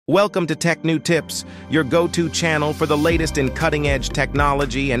Welcome to Tech New Tips, your go-to channel for the latest in cutting-edge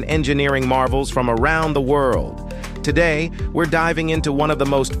technology and engineering marvels from around the world. Today, we're diving into one of the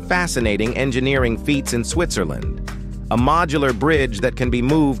most fascinating engineering feats in Switzerland, a modular bridge that can be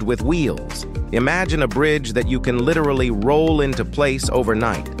moved with wheels. Imagine a bridge that you can literally roll into place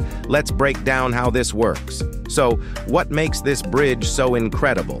overnight. Let's break down how this works. So, what makes this bridge so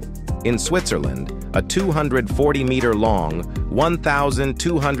incredible? In Switzerland, a 240-meter-long,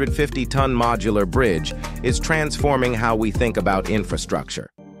 1,250-ton modular bridge is transforming how we think about infrastructure.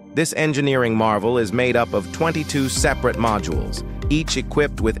 This engineering marvel is made up of 22 separate modules, each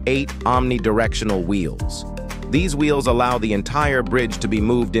equipped with 8 omnidirectional wheels. These wheels allow the entire bridge to be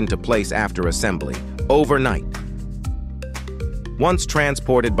moved into place after assembly, overnight. Once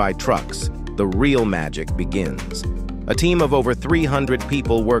transported by trucks, the real magic begins. A team of over 300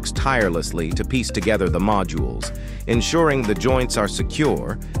 people works tirelessly to piece together the modules, ensuring the joints are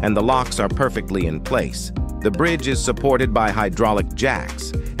secure and the locks are perfectly in place. The bridge is supported by hydraulic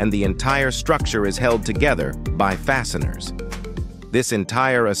jacks, and the entire structure is held together by fasteners. This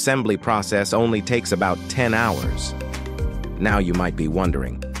entire assembly process only takes about 10 hours. Now you might be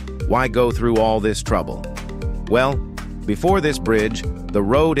wondering, why go through all this trouble? Well, before this bridge, the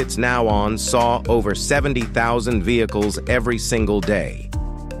road it's now on saw over 70,000 vehicles every single day.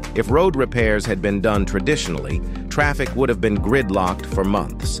 If road repairs had been done traditionally, traffic would have been gridlocked for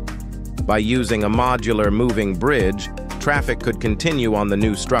months. By using a modular moving bridge, traffic could continue on the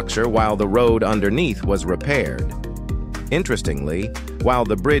new structure while the road underneath was repaired. Interestingly, while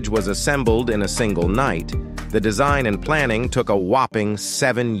the bridge was assembled in a single night, the design and planning took a whopping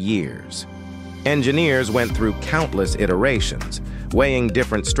 7 years. Engineers went through countless iterations, weighing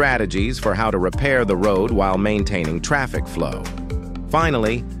different strategies for how to repair the road while maintaining traffic flow.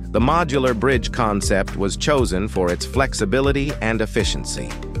 Finally, the modular bridge concept was chosen for its flexibility and efficiency.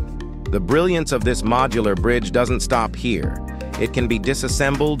 The brilliance of this modular bridge doesn't stop here. It can be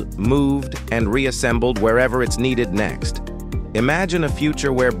disassembled, moved, and reassembled wherever it's needed next. Imagine a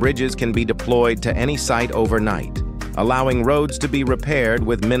future where bridges can be deployed to any site overnight, allowing roads to be repaired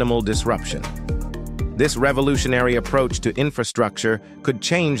with minimal disruption. This revolutionary approach to infrastructure could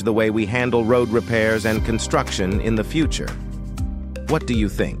change the way we handle road repairs and construction in the future. What do you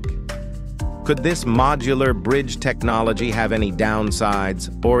think? Could this modular bridge technology have any downsides,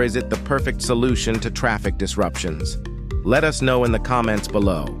 or is it the perfect solution to traffic disruptions? Let us know in the comments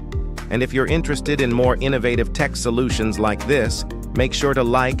below. And if you're interested in more innovative tech solutions like this, make sure to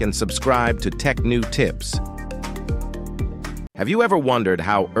like and subscribe to Tech New Tips. Have you ever wondered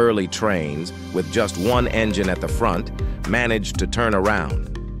how early trains, with just one engine at the front, managed to turn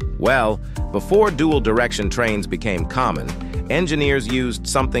around? Well, before dual-direction trains became common, engineers used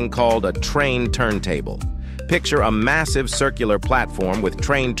something called a train turntable. Picture a massive circular platform with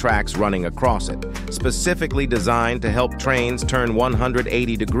train tracks running across it, specifically designed to help trains turn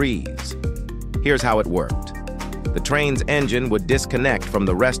 180 degrees. Here's how it worked. The train's engine would disconnect from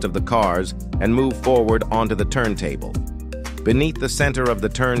the rest of the cars and move forward onto the turntable. Beneath the center of the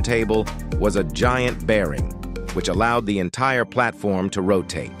turntable was a giant bearing, which allowed the entire platform to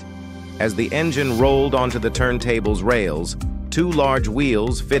rotate. As the engine rolled onto the turntable's rails, 2 large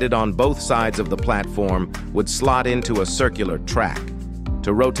wheels fitted on both sides of the platform would slot into a circular track.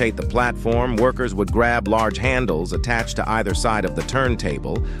 To rotate the platform, workers would grab large handles attached to either side of the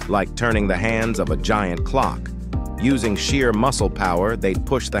turntable, like turning the hands of a giant clock. Using sheer muscle power, they'd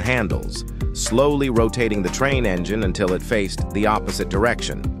push the handles, slowly rotating the train engine until it faced the opposite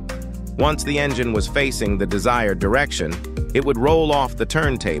direction. Once the engine was facing the desired direction, it would roll off the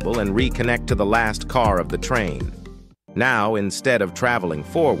turntable and reconnect to the last car of the train. Now, instead of traveling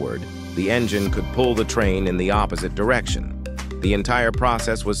forward, the engine could pull the train in the opposite direction. The entire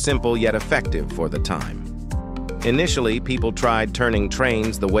process was simple yet effective for the time. Initially, people tried turning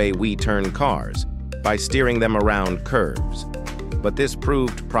trains the way we turn cars, by steering them around curves. But this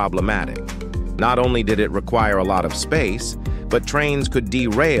proved problematic. Not only did it require a lot of space, but trains could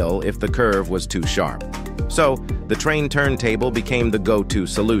derail if the curve was too sharp. So, the train turntable became the go-to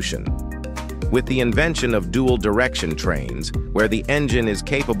solution. With the invention of dual-direction trains, where the engine is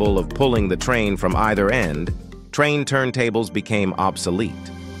capable of pulling the train from either end, train turntables became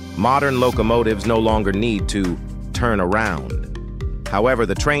obsolete. Modern locomotives no longer need to turn around. However,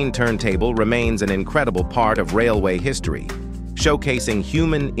 the train turntable remains an incredible part of railway history, showcasing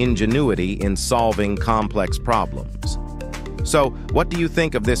human ingenuity in solving complex problems. So, what do you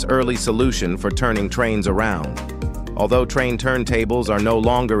think of this early solution for turning trains around? Although train turntables are no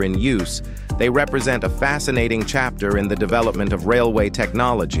longer in use, they represent a fascinating chapter in the development of railway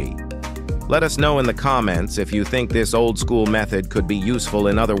technology. Let us know in the comments if you think this old-school method could be useful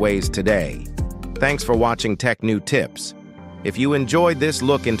in other ways today. Thanks for watching Tech New Tips. If you enjoyed this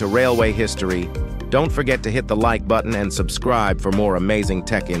look into railway history, don't forget to hit the like button and subscribe for more amazing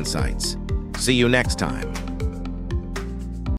tech insights. See you next time.